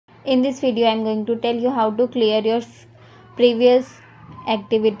In this video, I am going to tell you how to clear your previous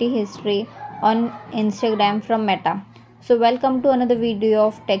activity history on Instagram from Meta. So welcome to another video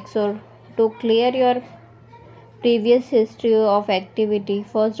of Texor. To clear your previous history of activity,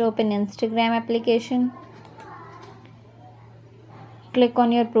 first open Instagram application. Click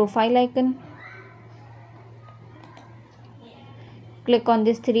on your profile icon. Click on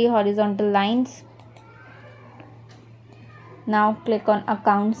these three horizontal lines. Now click on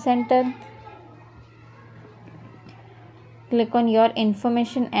Account Center. Click on your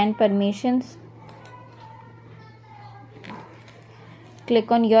information and permissions.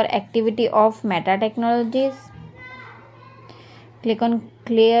 Click on your activity of Meta Technologies. Click on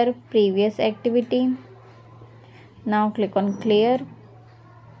Clear Previous Activity. Now click on Clear.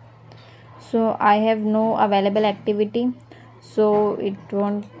 So I have no available activity, so it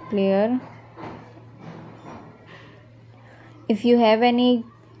won't clear. If you have any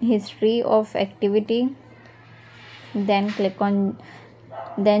history of activity, then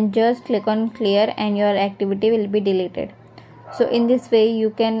just click on Clear and your activity will be deleted. So in this way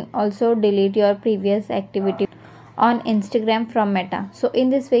you can also delete your previous activity on Instagram from Meta. So in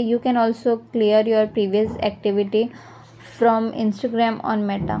this way you can also clear your previous activity from Instagram on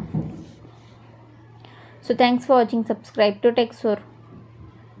Meta. So thanks for watching. Subscribe to Texor.